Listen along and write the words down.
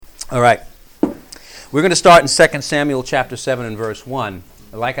All right. We're going to start in 2 Samuel chapter 7 and verse 1.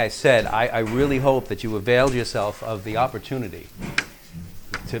 Like I said, I really hope that you availed yourself of the opportunity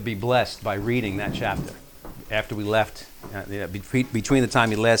to be blessed by reading that chapter after we left, between the time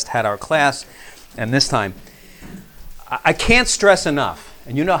we last had our class and this time. I can't stress enough,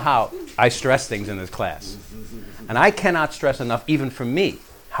 and you know how I stress things in this class, and I cannot stress enough, even for me,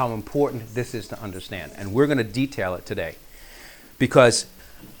 how important this is to understand. And we're going to detail it today. Because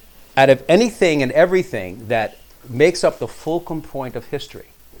out of anything and everything that makes up the fulcrum point of history,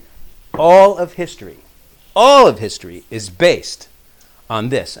 all of history is based on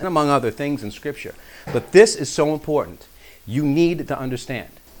this, and among other things in Scripture. But this is so important. You need to understand.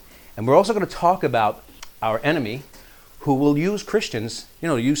 And we're also going to talk about our enemy, who will use Christians,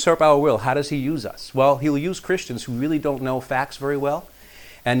 to usurp our will. How does he use us? Well, he'll use Christians who really don't know facts very well.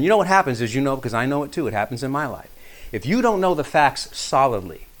 And you know what happens is, because I know it too, it happens in my life. If you don't know the facts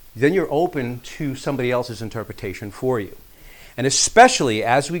solidly, then you're open to somebody else's interpretation for you. And especially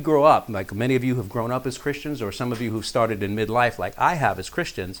as we grow up, like many of you have grown up as Christians, or some of you who've started in midlife like I have as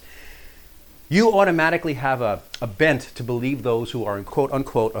Christians, you automatically have a bent to believe those who are in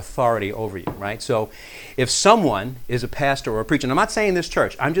quote-unquote authority over you, right? So if someone is a pastor or a preacher, and I'm not saying this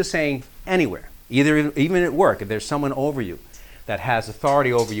church, I'm just saying anywhere, even at work, if there's someone over you that has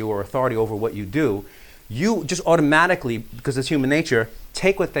authority over you or authority over what you do, you just automatically, because it's human nature,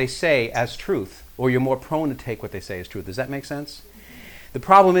 take what they say as truth, or you're more prone to take what they say as truth. Does that make sense? The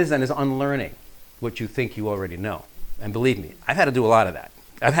problem is unlearning what you think you already know. And believe me, I've had to do a lot of that.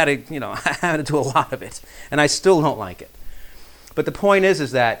 I've had to, I had to do a lot of it, and I still don't like it. But the point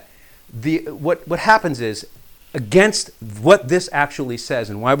is that what happens is, against what this actually says,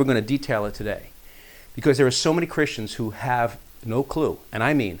 and why we're going to detail it today, because there are so many Christians who have no clue, and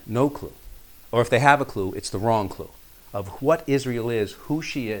I mean no clue, or if they have a clue, it's the wrong clue, of what Israel is, who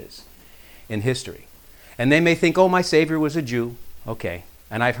she is in history. And they may think, oh, my Savior was a Jew. Okay.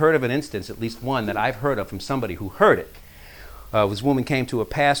 And I've heard of an instance, at least one that I've heard of from somebody who heard it. This woman came to a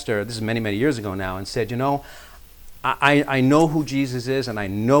pastor, this is many, many years ago now, and said, I know who Jesus is, and I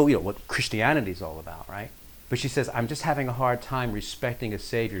know, what Christianity is all about, right? But she says, I'm just having a hard time respecting a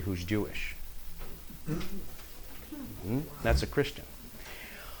Savior who's Jewish. That's a Christian.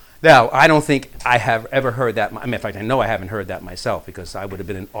 Now, I don't think I have ever heard that. In fact, I know I haven't heard that myself, because I would have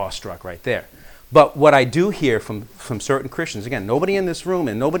been awestruck right there. But what I do hear from certain Christians, again, nobody in this room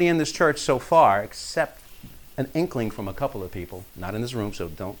and nobody in this church so far, except an inkling from a couple of people, not in this room, so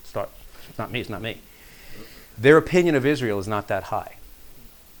don't start, it's not me. Their opinion of Israel is not that high.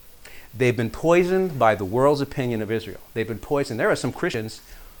 They've been poisoned by the world's opinion of Israel. They've been poisoned. There are some Christians,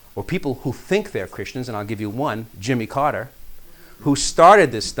 or people who think they're Christians, and I'll give you one, Jimmy Carter, who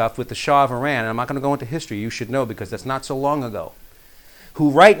started this stuff with the Shah of Iran, and I'm not going to go into history, you should know, because that's not so long ago,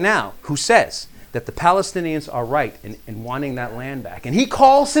 who says that the Palestinians are right in wanting that land back. And he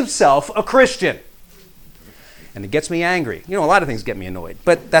calls himself a Christian. And it gets me angry. A lot of things get me annoyed,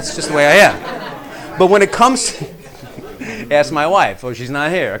 but that's just the way I am. But when it comes, ask my wife. Oh, she's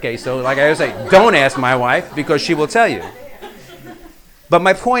not here. Okay, so like I always say, don't ask my wife, because she will tell you. But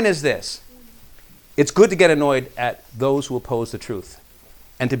my point is this. It's good to get annoyed at those who oppose the truth,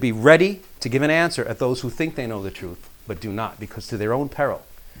 and to be ready to give an answer at those who think they know the truth, but do not, because to their own peril,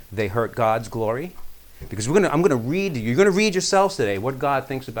 they hurt God's glory. Because you're going to read yourselves today what God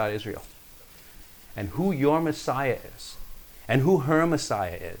thinks about Israel, and who your Messiah is, and who her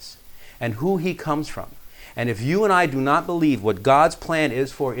Messiah is, and who he comes from. And if you and I do not believe what God's plan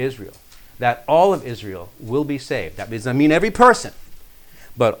is for Israel, that all of Israel will be saved. That doesn't mean every person,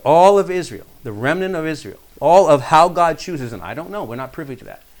 but all of Israel, the remnant of Israel, all of how God chooses, and I don't know, we're not privy to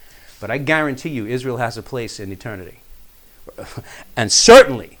that. But I guarantee you, Israel has a place in eternity. And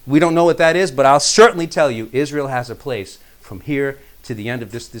certainly, we don't know what that is, but I'll certainly tell you, Israel has a place from here to the end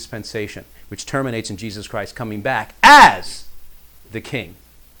of this dispensation, which terminates in Jesus Christ coming back as the King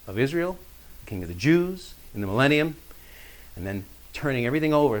of Israel, the King of the Jews in the millennium, and then turning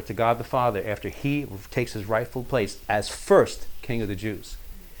everything over to God the Father after he takes his rightful place as first King of the Jews.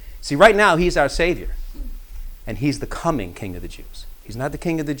 See, right now, he's our Savior, and he's the coming King of the Jews. He's not the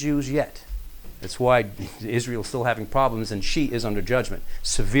King of the Jews yet. That's why Israel's still having problems, and she is under judgment,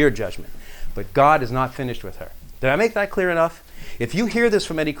 severe judgment. But God is not finished with her. Did I make that clear enough? If you hear this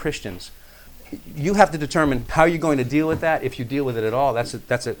from any Christians, you have to determine how you're going to deal with that. If you deal with it at all, that's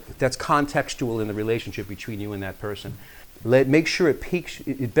contextual in the relationship between you and that person. Make sure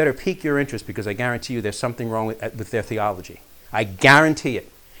it better pique your interest, because I guarantee you there's something wrong with their theology. I guarantee it.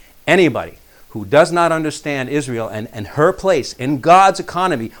 Anybody who does not understand Israel and her place in God's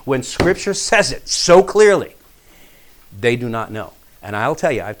economy when Scripture says it so clearly, they do not know. And I'll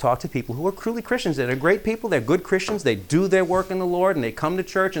tell you, I've talked to people who are truly Christians. They're great people. They're good Christians. They do their work in the Lord, and they come to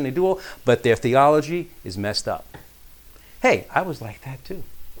church, and they do all, but their theology is messed up. Hey, I was like that too.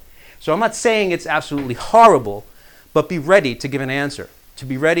 So I'm not saying it's absolutely horrible, but be ready to give an answer. To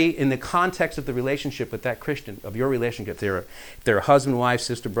be ready in the context of the relationship with that Christian, of your relationship. If they're a husband, wife,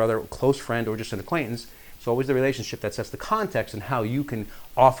 sister, brother, close friend, or just an acquaintance, it's always the relationship that sets the context and how you can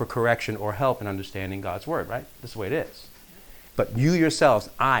offer correction or help in understanding God's word, right? That's the way it is. But you yourselves,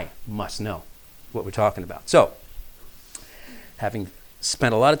 I must know what we're talking about. So, having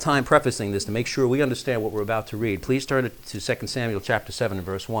spent a lot of time prefacing this to make sure we understand what we're about to read, please turn to 2 Samuel chapter 7 and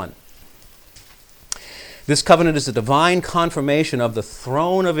verse 1. This covenant is a divine confirmation of the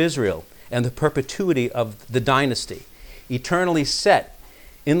throne of Israel and the perpetuity of the dynasty, eternally set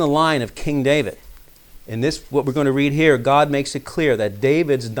in the line of King David. In this, what we're going to read here, God makes it clear that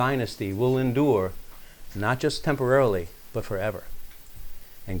David's dynasty will endure, not just temporarily, but forever.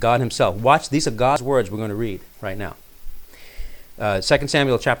 And God himself. Watch, these are God's words we're going to read right now. 2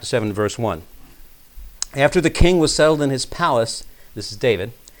 Samuel chapter 7, verse 1. After the king was settled in his palace, this is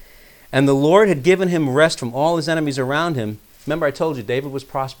David, and the Lord had given him rest from all his enemies around him. Remember, I told you, David was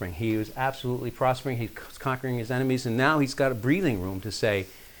prospering. He was absolutely prospering. He was conquering his enemies, and now he's got a breathing room to say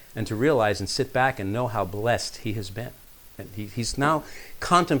and to realize and sit back and know how blessed he has been. And he's now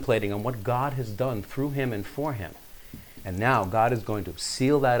contemplating on what God has done through him and for him. And now God is going to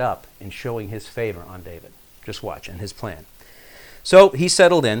seal that up in showing his favor on David. Just watch, and his plan. So he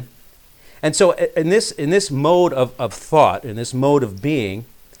settled in. And so in this mode of thought, in this mode of being,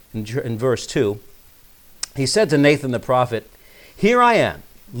 in verse 2, he said to Nathan the prophet, "Here I am,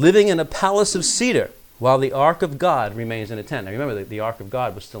 living in a palace of cedar, while the ark of God remains in a tent." Now remember, the ark of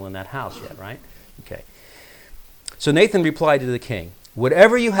God was still in that house yet, right? Okay. So Nathan replied to the king,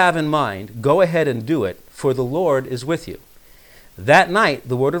 "Whatever you have in mind, go ahead and do it, for the Lord is with you." That night,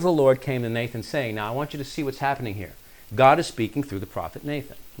 the word of the Lord came to Nathan, saying, now I want you to see what's happening here. God is speaking through the prophet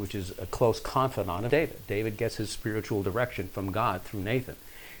Nathan, which is a close confidant of David. David gets his spiritual direction from God through Nathan.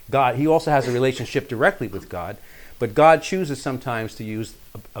 God, he also has a relationship directly with God, but God chooses sometimes to use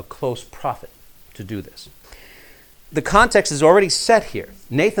a close prophet to do this. The context is already set here.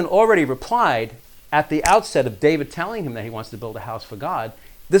 Nathan already replied at the outset of David telling him that he wants to build a house for God.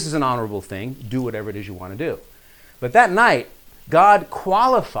 This is an honorable thing. Do whatever it is you want to do. But that night, God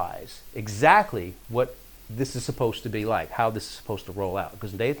qualifies exactly what this is supposed to be like, how this is supposed to roll out,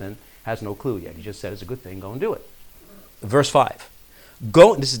 because Nathan has no clue yet. He just said it's a good thing, go and do it. Verse 5.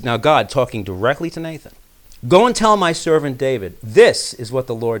 Go. This is now God talking directly to Nathan. "Go and tell my servant David, this is what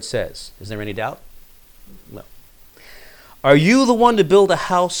the Lord says." Is there any doubt? No. "Are you the one to build a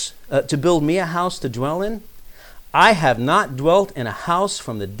house, to build me a house to dwell in? I have not dwelt in a house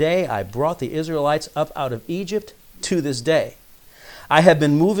from the day I brought the Israelites up out of Egypt to this day. I have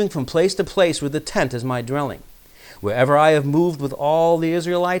been moving from place to place with the tent as my dwelling. Wherever I have moved with all the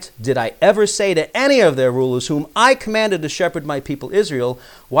Israelites, did I ever say to any of their rulers whom I commanded to shepherd my people Israel,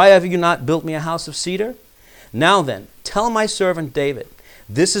 why have you not built me a house of cedar? Now then, tell my servant David,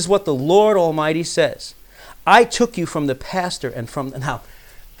 this is what the Lord Almighty says. I took you from the pasture and from the..." Now,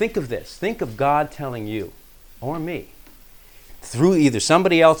 think of this. Think of God telling you, or me, through either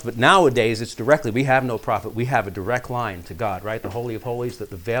somebody else, but nowadays it's directly. We have no prophet. We have a direct line to God, right? The Holy of Holies,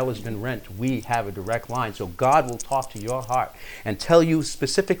 that the veil has been rent. We have a direct line. So God will talk to your heart and tell you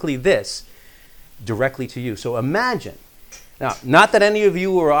specifically this directly to you. So imagine, now, not that any of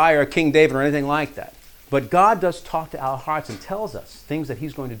you or I are King David or anything like that, but God does talk to our hearts and tells us things that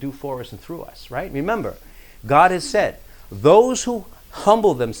he's going to do for us and through us, right? Remember, God has said, those who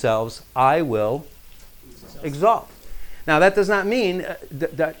humble themselves, I will exalt. Now, that does not mean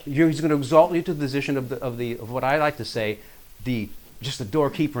that he's going to exalt you to the position of what I like to say, just the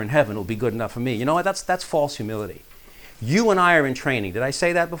doorkeeper in heaven will be good enough for me. You know what? That's false humility. You and I are in training. Did I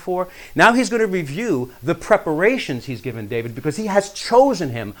say that before? Now he's going to review the preparations he's given David because he has chosen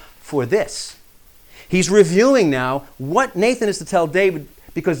him for this. He's reviewing now what Nathan is to tell David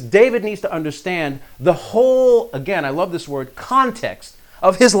because David needs to understand the whole, again, I love this word, context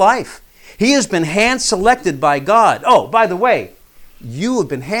of his life. He has been hand-selected by God. Oh, by the way, you have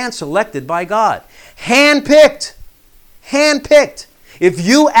been hand-selected by God. Hand-picked. Hand-picked. If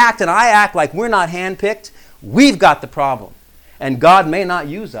you act and I act like we're not hand-picked, we've got the problem. And God may not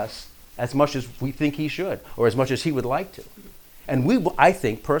use us as much as we think he should or as much as he would like to. And I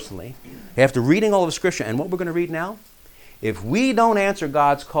think, personally, after reading all of Scripture and what we're going to read now, if we don't answer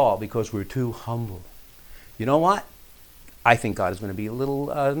God's call because we're too humble, you know what? I think God is going to be a little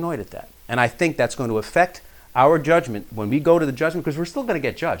annoyed at that. And I think that's going to affect our judgment when we go to the judgment, because we're still going to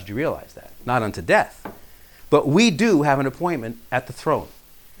get judged. You realize that? Not unto death. But we do have an appointment at the throne.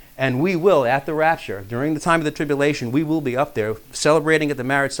 And we will, at the rapture, during the time of the tribulation, we will be up there celebrating at the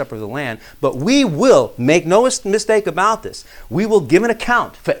marriage supper of the Lamb. But we will, make no mistake about this, we will give an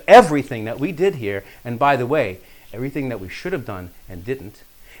account for everything that we did here. And by the way, everything that we should have done and didn't.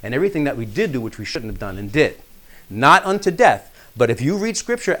 And everything that we did do which we shouldn't have done and did. Not unto death. But if you read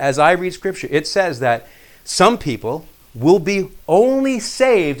Scripture as I read Scripture, it says that some people will be only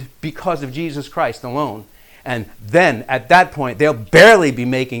saved because of Jesus Christ alone. And then, at that point, they'll barely be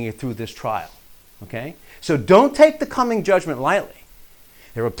making it through this trial. Okay? So don't take the coming judgment lightly.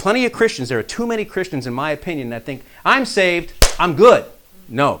 There are plenty of Christians, there are too many Christians, in my opinion, that think, I'm saved, I'm good.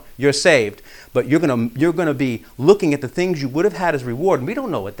 No, you're saved, but you're gonna be looking at the things you would have had as reward, and we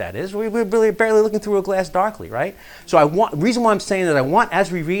don't know what that is. We're really barely looking through a glass darkly, right? So reason why I'm saying that, I want,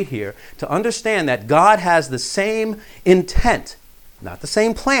 as we read here, to understand that God has the same intent, not the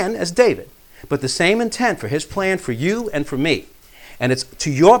same plan as David, but the same intent for his plan for you and for me. And it's to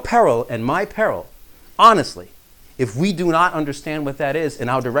your peril and my peril, honestly, if we do not understand what that is in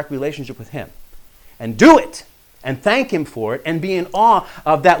our direct relationship with him. And do it, and thank him for it, and be in awe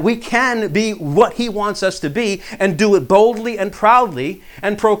of that we can be what he wants us to be, and do it boldly and proudly,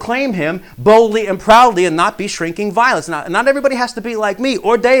 and proclaim him boldly and proudly, and not be shrinking violence. Not everybody has to be like me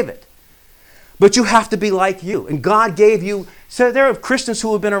or David. But you have to be like you. And God gave you. So there are Christians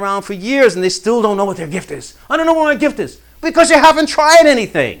who have been around for years and they still don't know what their gift is. I don't know what my gift is. Because you haven't tried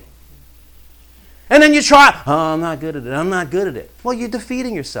anything. And then you try. Oh, I'm not good at it. I'm not good at it. Well, you're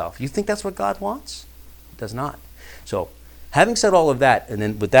defeating yourself. You think that's what God wants? It does not. So having said all of that, and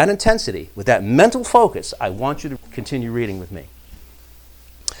then with that intensity, with that mental focus, I want you to continue reading with me.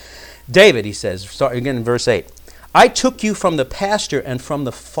 David, he says, start again in verse 8. I took you from the pasture and from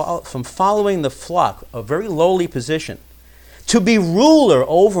following the flock, a very lowly position, to be ruler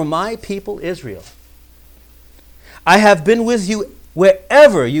over my people Israel. I have been with you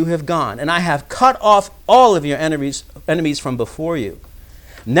wherever you have gone, and I have cut off all of your enemies from before you.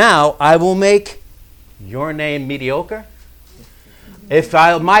 Now I will make your name mediocre. If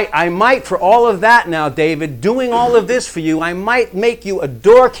I might, for all of that now, David, doing all of this for you, I might make you a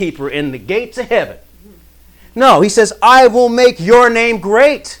doorkeeper in the gates of heaven. No, he says, I will make your name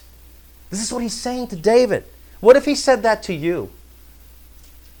great. This is what he's saying to David. What if he said that to you?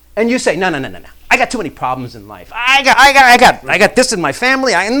 And you say, no. I got too many problems in life. I got this in my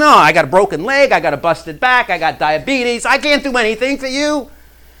family. I got a broken leg. I got a busted back. I got diabetes. I can't do anything for you.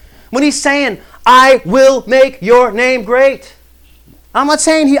 When he's saying, I will make your name great. I'm not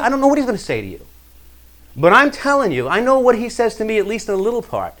saying I don't know what he's going to say to you. But I'm telling you, I know what he says to me, at least in a little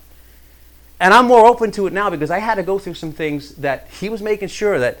part. And I'm more open to it now because I had to go through some things that he was making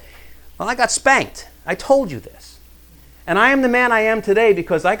sure that, well, I got spanked. I told you this. And I am the man I am today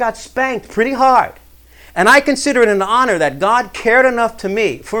because I got spanked pretty hard. And I consider it an honor that God cared enough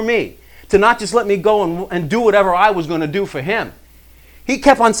for me, to not just let me go and do whatever I was going to do for him. He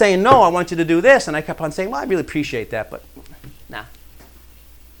kept on saying, no, I want you to do this. And I kept on saying, well, I really appreciate that, but nah.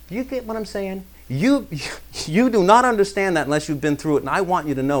 You get what I'm saying? You do not understand that unless you've been through it. And I want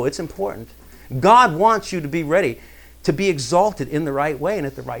you to know it's important. God wants you to be ready to be exalted in the right way and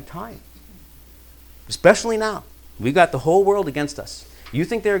at the right time. Especially now. We got the whole world against us. You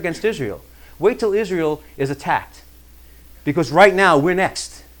think they're against Israel. Wait till Israel is attacked. Because right now, we're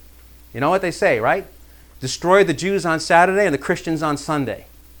next. You know what they say, right? Destroy the Jews on Saturday and the Christians on Sunday.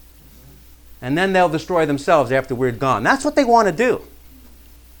 And then they'll destroy themselves after we're gone. That's what they want to do.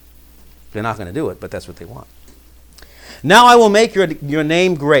 They're not going to do it, but that's what they want. Now I will make your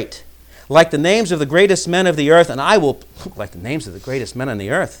name great, like the names of the greatest men of the earth, and I will, like the names of the greatest men on the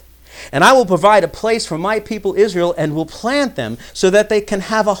earth. And I will provide a place for my people Israel and will plant them so that they can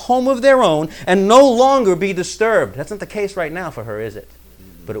have a home of their own and no longer be disturbed. That's not the case right now for her, is it?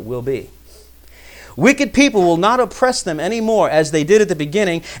 But it will be. Wicked people will not oppress them anymore as they did at the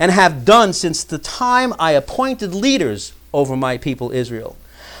beginning and have done since the time I appointed leaders over my people Israel.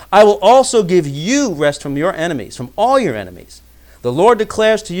 I will also give you rest from your enemies, from all your enemies. The Lord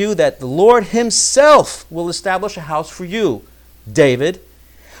declares to you that the Lord himself will establish a house for you, David.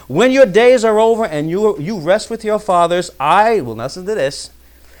 When your days are over and you rest with your fathers, I will, listen to this,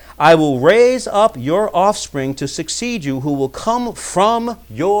 I will raise up your offspring to succeed you who will come from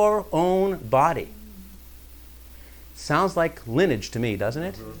your own body. Sounds like lineage to me, doesn't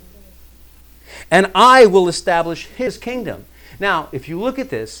it? And I will establish his kingdom. Now, if you look at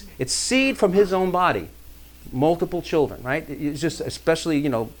this, it's seed from his own body. Multiple children, right? It's just especially,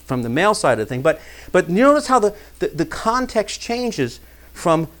 from the male side of the thing. But notice how the context changes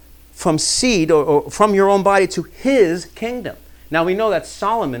from seed or from your own body to his kingdom. Now, we know that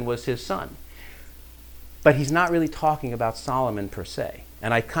Solomon was his son. But he's not really talking about Solomon per se.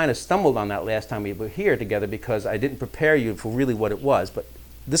 And I kind of stumbled on that last time we were here together because I didn't prepare you for really what it was. But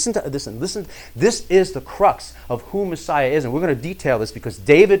listen. This is the crux of who Messiah is. And we're going to detail this because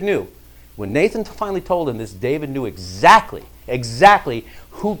David knew. When Nathan finally told him this, David knew exactly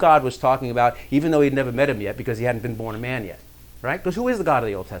who God was talking about, even though he'd never met him yet because he hadn't been born a man yet. Right? Because who is the God of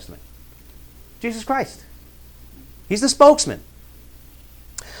the Old Testament? Jesus Christ. He's the spokesman.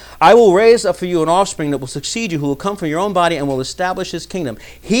 I will raise up for you an offspring that will succeed you, who will come from your own body and will establish his kingdom.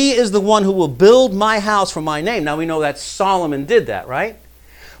 He is the one who will build my house for my name. Now we know that Solomon did that, right?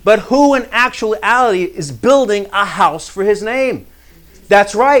 But who in actuality is building a house for his name?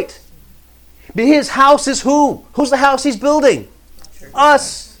 That's right. His house is who? Who's the house he's building?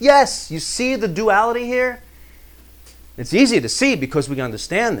 Us. Yes. You see the duality here? It's easy to see because we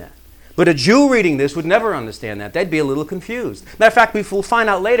understand that. But a Jew reading this would never understand that. They'd be a little confused. Matter of fact, we'll find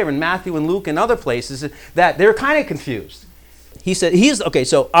out later in Matthew and Luke and other places that they're kind of confused. He said,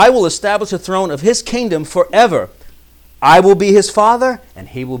 so I will establish a throne of his kingdom forever. I will be his father, and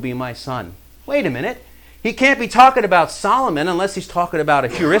he will be my son. Wait a minute. He can't be talking about Solomon unless he's talking about a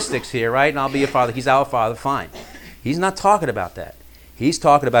heuristics here, right? And I'll be your father. He's our father. Fine. He's not talking about that. He's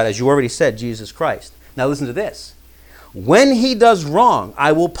talking about, as you already said, Jesus Christ. Now listen to this. When he does wrong,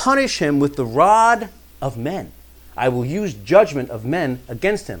 I will punish him with the rod of men. I will use judgment of men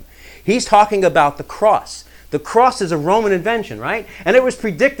against him. He's talking about the cross. The cross is a Roman invention, right? And it was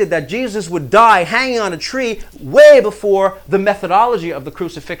predicted that Jesus would die hanging on a tree way before the methodology of the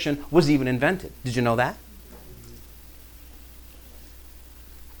crucifixion was even invented. Did you know that?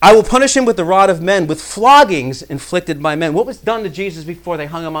 I will punish him with the rod of men, with floggings inflicted by men. What was done to Jesus before they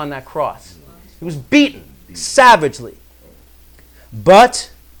hung him on that cross? He was beaten savagely.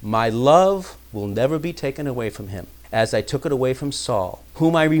 But my love will never be taken away from him, as I took it away from Saul,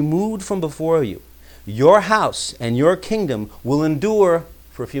 whom I removed from before you. Your house and your kingdom will endure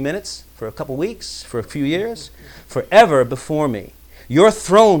for a few minutes, for a couple weeks, for a few years, forever before me. Your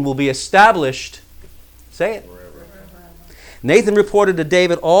throne will be established, say it. Nathan reported to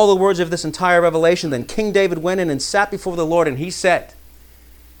David all the words of this entire revelation. Then King David went in and sat before the Lord, and he said,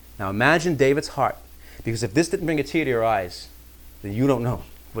 now imagine David's heart, because if this didn't bring a tear to your eyes, then you don't know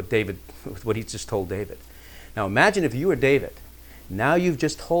what he just told David. Now imagine if you were David. Now you've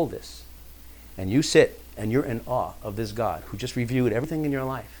just told this, and you sit and you're in awe of this God who just reviewed everything in your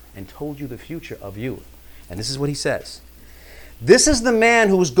life and told you the future of you. And this is what he says. This is the man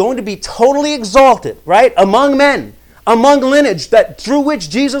who is going to be totally exalted, right, among men, among lineage, that through which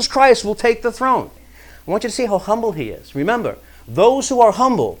Jesus Christ will take the throne. I want you to see how humble he is. Remember, those who are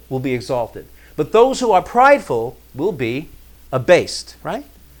humble will be exalted, but those who are prideful will be abased, right?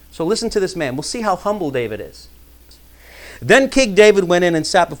 So listen to this man. We'll see how humble David is. Then King David went in and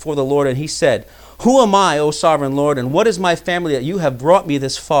sat before the Lord, and he said, who am I, O sovereign Lord, and what is my family that you have brought me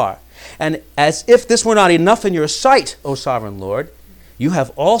this far? And as if this were not enough in your sight, O sovereign Lord, you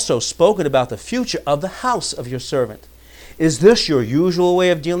have also spoken about the future of the house of your servant. Is this your usual way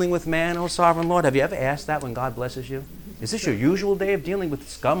of dealing with man, O sovereign Lord? Have you ever asked that when God blesses you? Is this your usual day of dealing with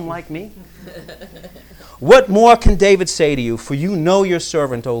scum like me? What more can David say to you? For you know your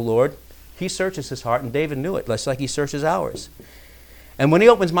servant, O Lord. He searches his heart, and David knew it, just like he searches ours. And when he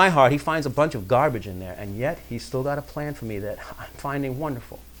opens my heart, he finds a bunch of garbage in there, and yet he's still got a plan for me that I'm finding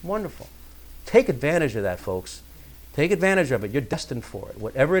wonderful. Wonderful. Take advantage of that, folks. Take advantage of it. You're destined for it.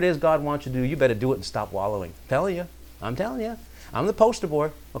 Whatever it is God wants you to do, you better do it and stop wallowing. I'm telling you. I'm the poster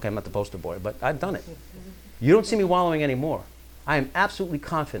boy. Okay, I'm not the poster boy, but I've done it. You don't see me wallowing anymore. I am absolutely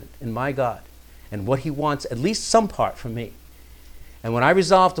confident in my God and what he wants, at least some part from me. And when I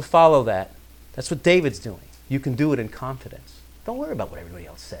resolve to follow that, that's what David's doing. You can do it in confidence. Don't worry about what everybody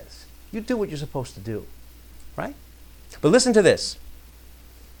else says. You do what you're supposed to do, right? But listen to this.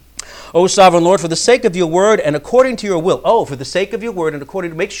 O sovereign Lord, for the sake of your word and according to your will. Oh, for the sake of your word and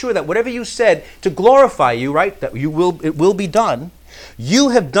according to, make sure that whatever you said to glorify you, right, that it will be done. You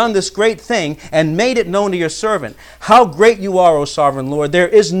have done this great thing and made it known to your servant. How great you are, O sovereign Lord. There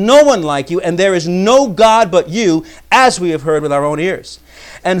is no one like you, and there is no God but you, as we have heard with our own ears.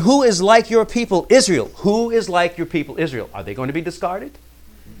 And who is like your people, Israel? Who is like your people, Israel? Are they going to be discarded?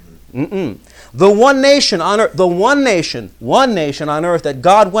 The one nation on earth, one nation on earth that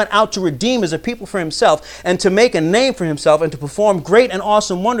God went out to redeem as a people for himself and to make a name for himself and to perform great and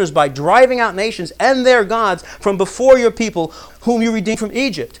awesome wonders by driving out nations and their gods from before your people whom you redeemed from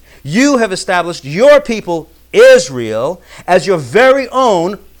Egypt. You have established your people, Israel, as your very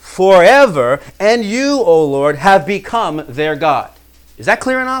own forever, and you, O Lord, have become their God. Is that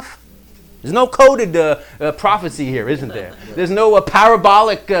clear enough? There's no coded prophecy here, isn't there? There's no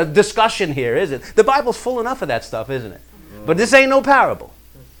parabolic discussion here, is it? The Bible's full enough of that stuff, isn't it? But this ain't no parable.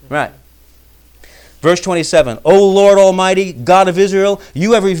 Right. Verse 27, O Lord Almighty, God of Israel,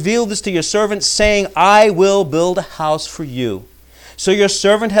 you have revealed this to your servant, saying, I will build a house for you. So your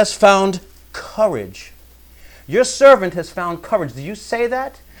servant has found courage. Your servant has found courage. Did you say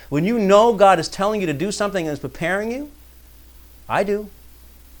that? When you know God is telling you to do something and is preparing you? I do.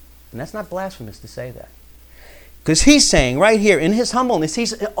 And that's not blasphemous to say that. Because he's saying right here in his humbleness,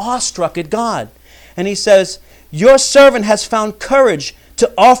 he's awestruck at God. And he says, your servant has found courage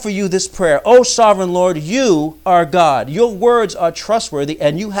to offer you this prayer. O sovereign Lord, you are God. Your words are trustworthy,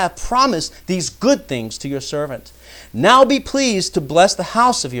 and you have promised these good things to your servant. Now be pleased to bless the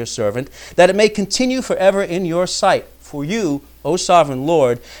house of your servant, that it may continue forever in your sight. For you, O sovereign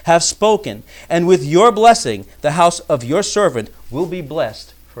Lord, have spoken, and with your blessing, the house of your servant will be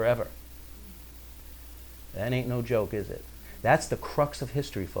blessed forever. That ain't no joke, is it? That's the crux of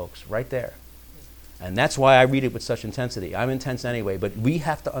history, folks, right there. And that's why I read it with such intensity. I'm intense anyway, but we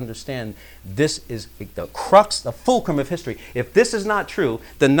have to understand this is the crux, the fulcrum of history. If this is not true,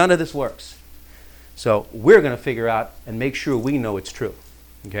 then none of this works. So we're going to figure out and make sure we know it's true.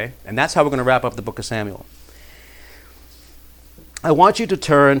 Okay? And that's how we're going to wrap up the book of Samuel. I want you to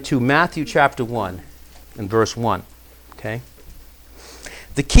turn to Matthew chapter 1 and verse 1. Okay?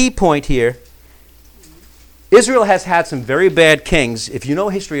 The key point here, Israel has had some very bad kings. If you know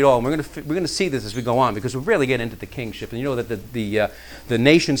history at all, and we're going to see this as we go on, because we really get into the kingship. And you know that the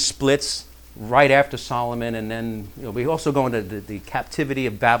nation splits right after Solomon, and then we also go into the captivity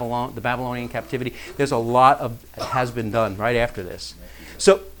of Babylon, the Babylonian captivity. There's a lot of has been done right after this.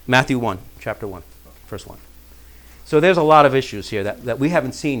 So Matthew 1, chapter 1, verse 1. So there's a lot of issues here that we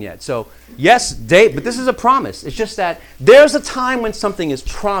haven't seen yet. So yes, but this is a promise. It's just that there's a time when something is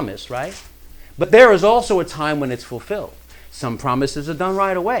promised, right? But there is also a time when it's fulfilled. Some promises are done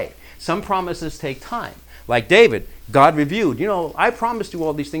right away. Some promises take time. Like David, God reviewed, I promised you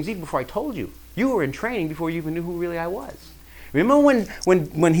all these things even before I told you. You were in training before you even knew who really I was. Remember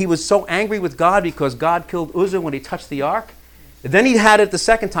when he was so angry with God because God killed Uzzah when he touched the ark? Then he had it the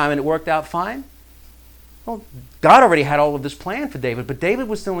second time and it worked out fine? Well, God already had all of this planned for David, but David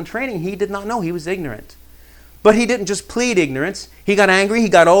was still in training. He did not know. He was ignorant. But he didn't just plead ignorance. He got angry. He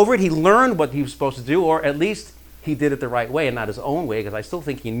got over it. He learned what he was supposed to do, or at least he did it the right way and not his own way, because I still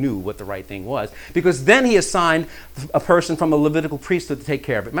think he knew what the right thing was. Because then he assigned a person from a Levitical priesthood to take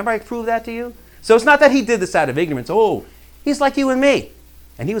care of it. Remember I proved that to you? So it's not that he did this out of ignorance. Oh, he's like you and me.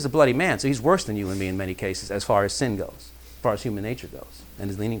 And he was a bloody man, so he's worse than you and me in many cases as far as sin goes, as far as human nature goes, and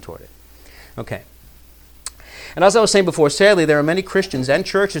is leaning toward it. Okay. And as I was saying before, sadly, there are many Christians and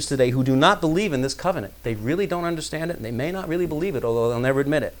churches today who do not believe in this covenant. They really don't understand it, and they may not really believe it, although they'll never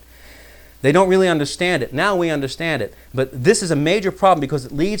admit it. They don't really understand it. Now we understand it. But this is a major problem because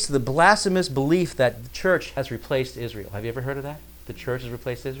it leads to the blasphemous belief that the church has replaced Israel. Have you ever heard of that? The church has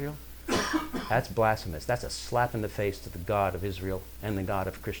replaced Israel? That's blasphemous. That's a slap in the face to the God of Israel and the God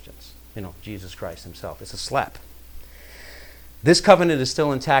of Christians. Jesus Christ himself. It's a slap. This covenant is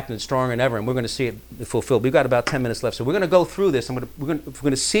still intact and stronger than ever, and we're going to see it fulfilled. We've got about 10 minutes left, so we're going to go through this. We're going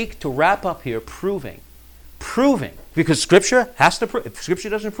to seek to wrap up here proving, because Scripture has to prove. If Scripture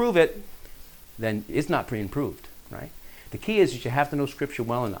doesn't prove it, then it's not pre-proved, right? The key is that you have to know Scripture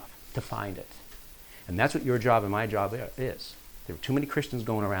well enough to find it. And that's what your job and my job is. There are too many Christians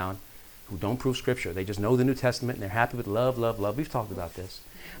going around who don't prove Scripture. They just know the New Testament, and they're happy with love, love, love. We've talked about this.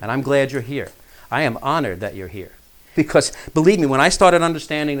 And I'm glad you're here. I am honored that you're here. Because, believe me, when I started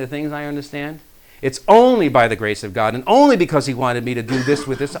understanding the things I understand, it's only by the grace of God and only because he wanted me to do this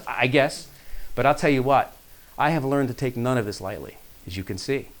with this, I guess. But I'll tell you what, I have learned to take none of this lightly, as you can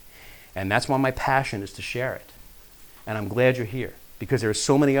see. And that's why my passion is to share it. And I'm glad you're here, because there are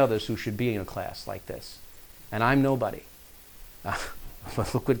so many others who should be in a class like this. And I'm nobody.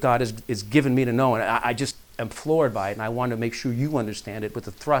 But look what God has given me to know. And I just am floored by it, and I want to make sure you understand it with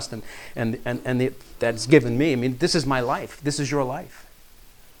the thrust that's given me. I mean, this is my life. This is your life.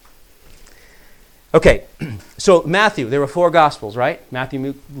 Okay, so Matthew, there were 4 Gospels, right?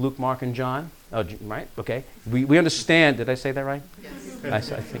 Matthew, Luke, Mark, and John. Oh, right? Okay. We understand. Did I say that right?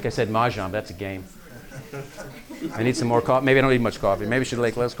 Yes. I think I said Mahjong. That's a game. I need some more coffee. Maybe I don't need much coffee. Maybe I should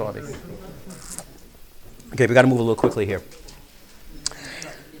make less coffee. Okay, we got to move a little quickly here.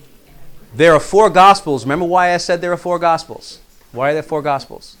 There are 4 Gospels. Remember why I said there are 4 Gospels? Why are there 4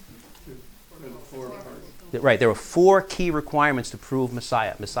 Gospels? Right, there were 4 key requirements to prove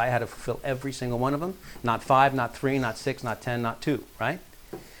Messiah. Messiah had to fulfill every single one of them. Not 5, not 3, not 6, not 10, not 2, right?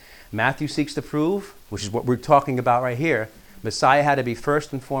 Matthew seeks to prove, which is what we're talking about right here, Messiah had to be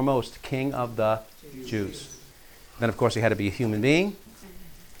first and foremost king of the Jews. Then, of course, he had to be a human being,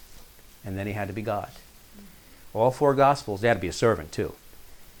 and then he had to be God. All 4 Gospels, they had to be a servant too.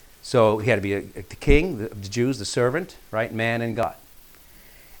 So he had to be the king, the Jews, the servant, right? Man and God.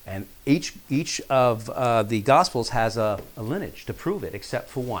 And each of the Gospels has a lineage to prove it, except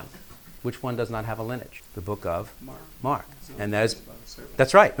for one. Which one does not have a lineage? The book of Mark. And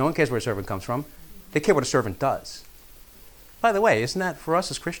that's right. No one cares where a servant comes from. They care what a servant does. By the way, isn't that for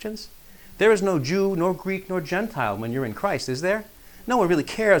us as Christians? There is no Jew, nor Greek, nor Gentile when you're in Christ, is there? No one really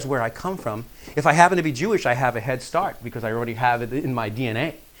cares where I come from. If I happen to be Jewish, I have a head start because I already have it in my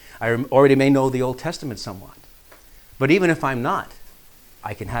DNA. I already may know the Old Testament somewhat. But even if I'm not,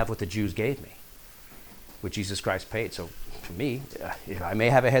 I can have what the Jews gave me, what Jesus Christ paid. So for me, if I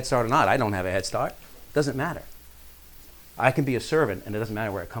may have a head start or not, I don't have a head start. Doesn't matter. I can be a servant, and it doesn't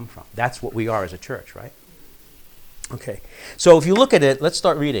matter where I come from. That's what we are as a church, right? Okay. So if you look at it, let's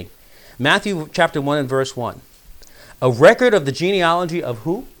start reading. Matthew chapter 1 and verse 1. A record of the genealogy of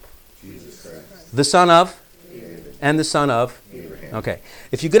who? Jesus Christ. The son of? David. And the son of? Abraham. Okay.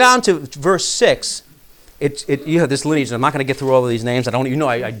 If you go down to verse 6, you have this lineage. I'm not going to get through all of these names.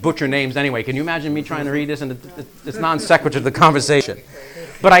 I butcher names anyway. Can you imagine me trying to read this? And it's non sequitur to the conversation.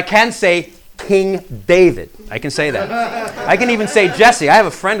 But I can say King David. I can say that. I can even say Jesse. I have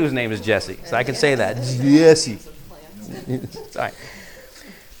a friend whose name is Jesse. So I can say that. Jesse. Sorry.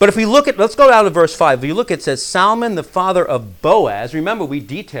 But if we look at, let's go down to verse 5. If you look, it says, Salmon, the father of Boaz. Remember, we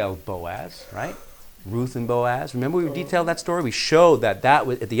detailed Boaz, right? Ruth and Boaz. Remember, we detailed that story? We showed that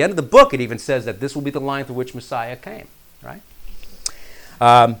was, at the end of the book, it even says that this will be the line through which Messiah came, right?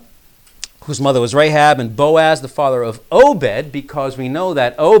 Whose mother was Rahab, and Boaz, the father of Obed, because we know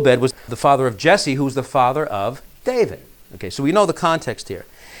that Obed was the father of Jesse, who was the father of David. Okay, so we know the context here.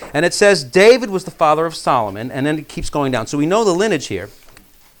 And it says David was the father of Solomon, and then it keeps going down. So we know the lineage here.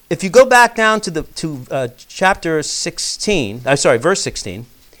 If you go back down to chapter 16, verse 16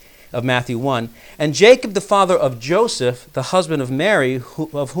 of Matthew 1, and Jacob, the father of Joseph, the husband of Mary,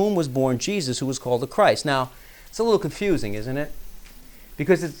 of whom was born Jesus, who was called the Christ. Now, it's a little confusing, isn't it?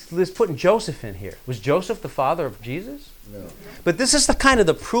 Because it's putting Joseph in here. Was Joseph the father of Jesus? No. But this is the kind of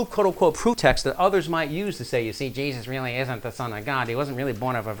the proof, quote-unquote, proof text that others might use to say, you see, Jesus really isn't the Son of God. He wasn't really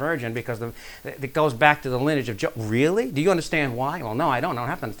born of a virgin because it goes back to the lineage of Joseph. Really? Do you understand why? Well, no, I don't. I don't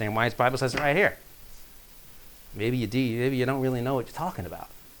have to understand why. The Bible says it right here. Maybe you do. Maybe you don't really know what you're talking about.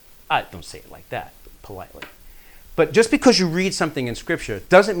 I don't say it like that, politely. But just because you read something in Scripture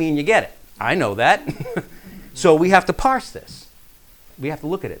doesn't mean you get it. I know that. So we have to parse this. We have to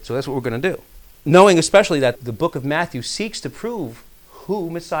look at it. So that's what we're going to do. Knowing especially that the book of Matthew seeks to prove who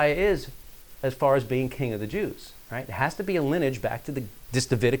Messiah is as far as being king of the Jews. Right? It has to be a lineage back to this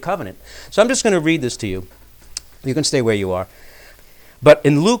Davidic covenant. So I'm just going to read this to you. You can stay where you are. But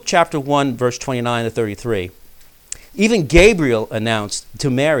in Luke chapter 1, verse 29 to 33, even Gabriel announced to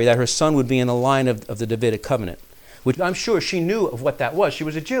Mary that her son would be in the line of the Davidic covenant, which I'm sure she knew of what that was. She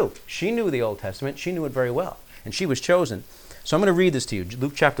was a Jew. She knew the Old Testament. She knew it very well. And she was chosen. So I'm going to read this to you.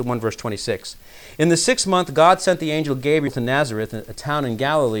 Luke chapter 1, verse 26. In the 6th month, God sent the angel Gabriel to Nazareth, a town in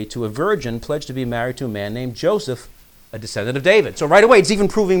Galilee, to a virgin pledged to be married to a man named Joseph, a descendant of David. So right away, it's even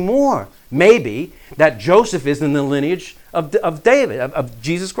proving more, maybe, that Joseph is in the lineage of David, of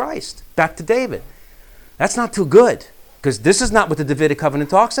Jesus Christ, back to David. That's not too good, because this is not what the Davidic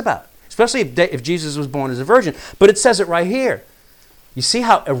covenant talks about, especially if Jesus was born as a virgin. But it says it right here. You see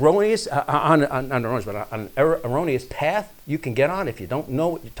how erroneous, on an erroneous path you can get on if you don't know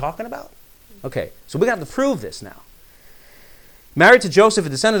what you're talking about? Okay, so we got to prove this now. Married to Joseph, a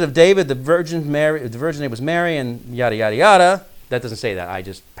descendant of David, the virgin name was Mary, and yada, yada, yada. That doesn't say that. I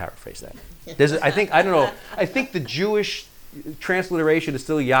just paraphrased that. I don't know. I think the Jewish transliteration is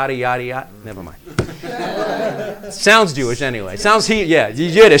still yada, yada, yada. Never mind. Sounds Jewish anyway. Sounds,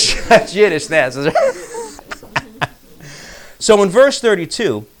 Yiddish. That's Yiddish. So in verse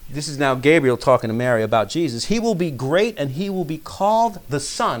 32, this is now Gabriel talking to Mary about Jesus. He will be great and he will be called the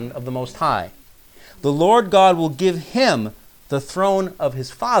Son of the Most High. The Lord God will give him the throne of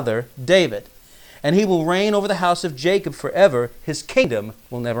his father, David, and he will reign over the house of Jacob forever. His kingdom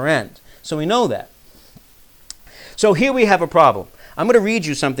will never end. So we know that. So here we have a problem. I'm going to read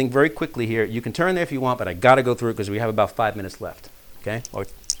you something very quickly here. You can turn there if you want, but I got to go through it because we have about 5 minutes left. Okay? Well,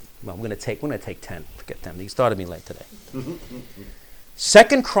 we're going to take 10. Forget 10. You started me late today.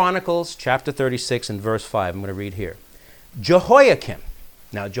 2 Chronicles chapter 36 and verse 5. I'm going to read here. Jehoiakim.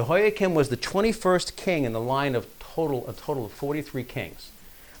 Now, Jehoiakim was the 21st king in the line of a total of 43 kings.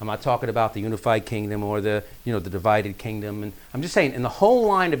 I'm not talking about the unified kingdom or the divided kingdom. And I'm just saying, in the whole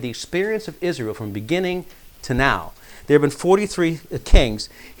line of the experience of Israel from beginning to now, there have been 43 kings.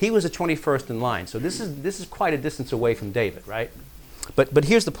 He was the 21st in line. So this is quite a distance away from David, right? But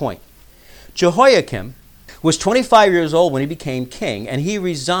here's the point. Jehoiakim was 25 years old when he became king, and he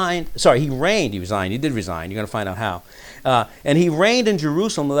resigned. He did resign. You're going to find out how. And he reigned in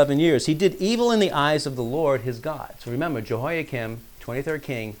Jerusalem 11 years. He did evil in the eyes of the Lord his God. So remember, Jehoiakim, 23rd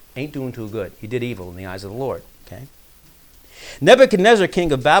king, ain't doing too good. He did evil in the eyes of the Lord. Okay. Nebuchadnezzar,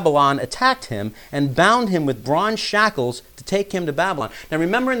 king of Babylon, attacked him and bound him with bronze shackles to take him to Babylon. Now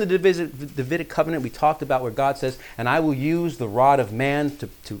remember in the Davidic covenant we talked about where God says, and I will use the rod of man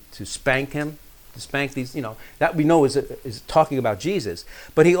to spank him, to spank these, that we know is talking about Jesus.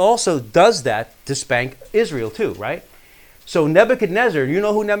 But he also does that to spank Israel too, right? So Nebuchadnezzar, you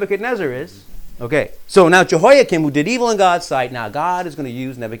know who Nebuchadnezzar is? Okay, so now Jehoiakim, who did evil in God's sight, now God is going to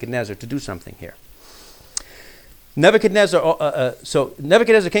use Nebuchadnezzar to do something here. Nebuchadnezzar,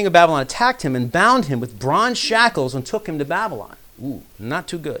 king of Babylon, attacked him and bound him with bronze shackles and took him to Babylon. Ooh, not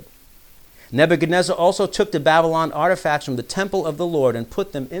too good. Nebuchadnezzar also took to Babylon artifacts from the temple of the Lord and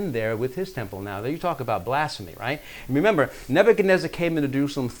put them in there with his temple. Now, you talk about blasphemy, right? And remember, Nebuchadnezzar came into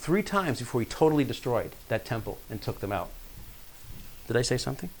Jerusalem 3 times before he totally destroyed that temple and took them out. Did I say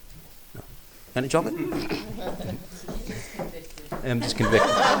something? No. Any chocolate? I'm just convicted.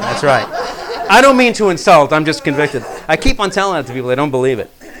 That's right. I don't mean to insult. I'm just convicted. I keep on telling that to people. They don't believe it.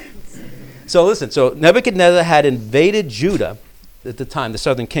 So listen. So Nebuchadnezzar had invaded Judah at the time, the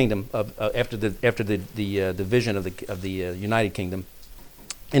southern kingdom after the division of the United Kingdom,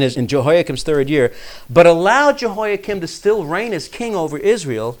 in Jehoiakim's 3rd year, but allowed Jehoiakim to still reign as king over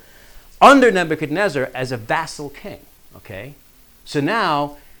Israel under Nebuchadnezzar as a vassal king. Okay, so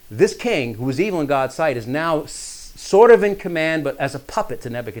now this king, who was evil in God's sight, is now sort of in command, but as a puppet to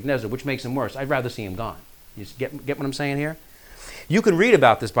Nebuchadnezzar, which makes him worse. I'd rather see him gone. You get what I'm saying here? You can read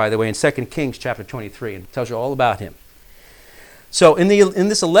about this, by the way, in 2 Kings chapter 23, and it tells you all about him. So in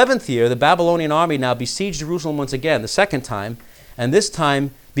this 11th year, the Babylonian army now besieged Jerusalem once again, the second time, and this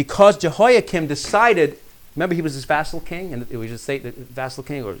time because Jehoiakim decided, remember he was this vassal king, and it was a vassal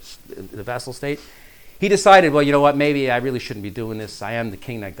king or the vassal state. He decided, well, you know what, maybe I really shouldn't be doing this. I am the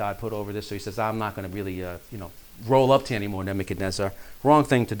king that God put over this, so he says, I'm not going to really, roll up to you anymore, Nebuchadnezzar. Wrong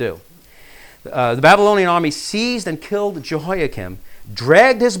thing to do. The Babylonian army seized and killed Jehoiakim,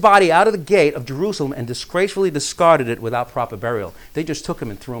 dragged his body out of the gate of Jerusalem, and disgracefully discarded it without proper burial. They just took him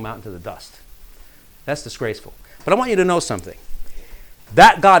and threw him out into the dust. That's disgraceful. But I want you to know something.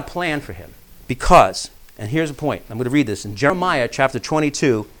 That God planned for him because, and here's the point. I'm going to read this in Jeremiah chapter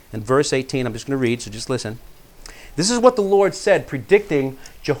 22 and verse 18. I'm just going to read, so just listen. This is what the Lord said, predicting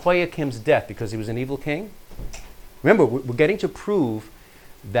Jehoiakim's death because he was an evil king. Remember, we're getting to prove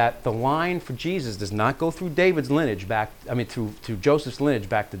that the line for Jesus does not go through David's lineage through Joseph's lineage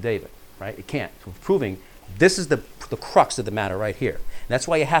back to David, right? It can't. So proving this is the crux of the matter right here. And that's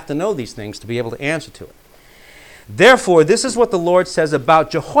why you have to know these things to be able to answer to it. Therefore, this is what the Lord says about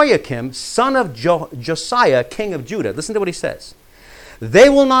Jehoiakim, son of Josiah, king of Judah. Listen to what he says. They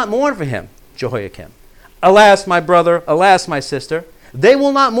will not mourn for him, Jehoiakim. Alas, my brother, alas, my sister. They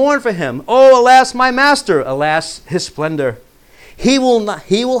will not mourn for him. Oh, alas, my master, alas, his splendor. He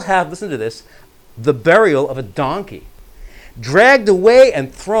will have, listen to this, the burial of a donkey, dragged away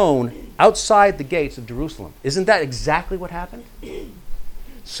and thrown outside the gates of Jerusalem. Isn't that exactly what happened?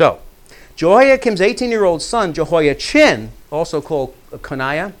 So, Jehoiakim's 18-year-old son, Jehoiachin, also called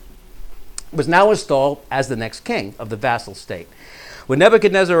Coniah, was now installed as the next king of the vassal state. When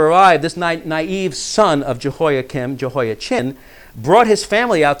Nebuchadnezzar arrived, this naive son of Jehoiakim, Jehoiachin, brought his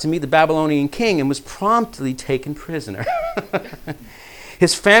family out to meet the Babylonian king and was promptly taken prisoner.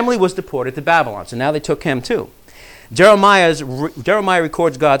 His family was deported to Babylon, so now they took him too. Jeremiah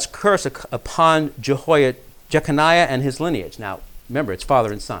records God's curse upon Jeconiah and his lineage. Now, remember, it's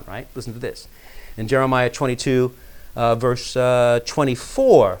father and son, right? Listen to this. In Jeremiah 22, verse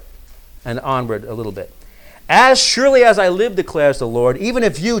 24 and onward a little bit. As surely as I live, declares the Lord, even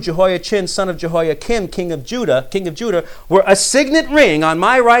if you, Jehoiachin, son of Jehoiakim, king of Judah, were a signet ring on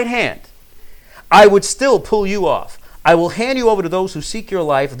my right hand, I would still pull you off. I will hand you over to those who seek your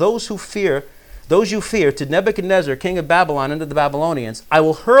life, those you fear, to Nebuchadnezzar, king of Babylon, and to the Babylonians. I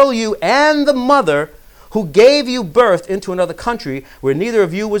will hurl you and the mother who gave you birth into another country where neither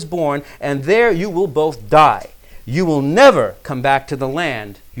of you was born, and there you will both die. You will never come back to the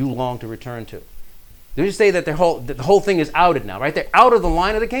land you long to return to. They just say that the whole thing is outed now, right? They're out of the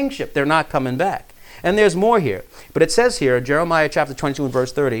line of the kingship. They're not coming back. And there's more here. But it says here, Jeremiah chapter 22 and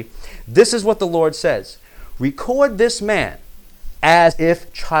verse 30, this is what the Lord says. Record this man as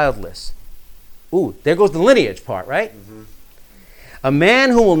if childless. Ooh, there goes the lineage part, right? Mm-hmm. A man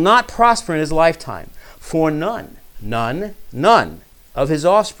who will not prosper in his lifetime. For none of his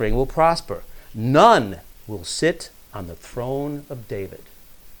offspring will prosper. None will sit on the throne of David.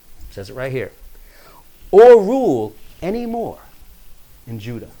 It says it right here. Or rule anymore in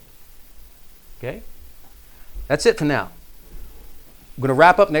Judah. Okay? That's it for now. I'm going to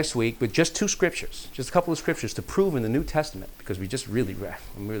wrap up next week with just two scriptures, just a couple of scriptures to prove in the New Testament, because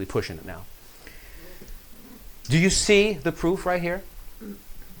I'm really pushing it now. Do you see the proof right here?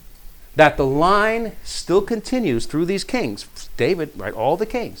 That the line still continues through these kings. David, right? All the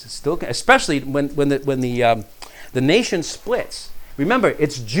kings, still, especially when the nation splits. Remember,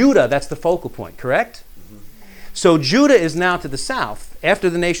 it's Judah that's the focal point, correct? Mm-hmm. So Judah is now to the south after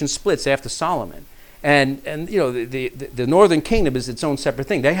the nation splits after Solomon. And the northern kingdom is its own separate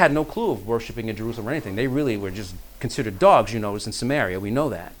thing. They had no clue of worshiping in Jerusalem or anything. They really were just considered dogs, in Samaria. We know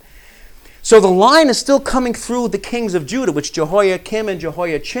that. So the line is still coming through the kings of Judah, which Jehoiakim and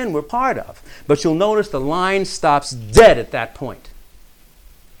Jehoiachin were part of. But you'll notice the line stops dead at that point.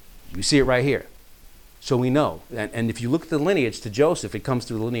 You see it right here. So we know. And if you look at the lineage to Joseph, it comes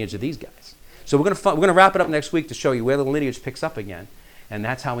through the lineage of these guys. So we're going to wrap it up next week to show you where the lineage picks up again. And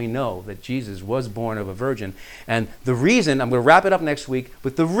that's how we know that Jesus was born of a virgin. And the reason, I'm going to wrap it up next week,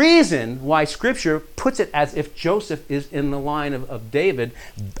 but the reason why Scripture puts it as if Joseph is in the line of David,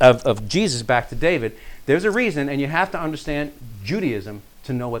 of Jesus back to David, there's a reason, and you have to understand Judaism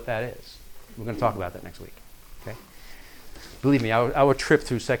to know what that is. We're going to talk about that next week. Okay? Believe me, our trip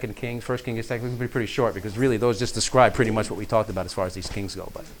through 2 Kings, 1 Kings, 2 Kings will be pretty short, because really those just describe pretty much what we talked about as far as these kings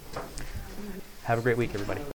go. But have a great week, everybody.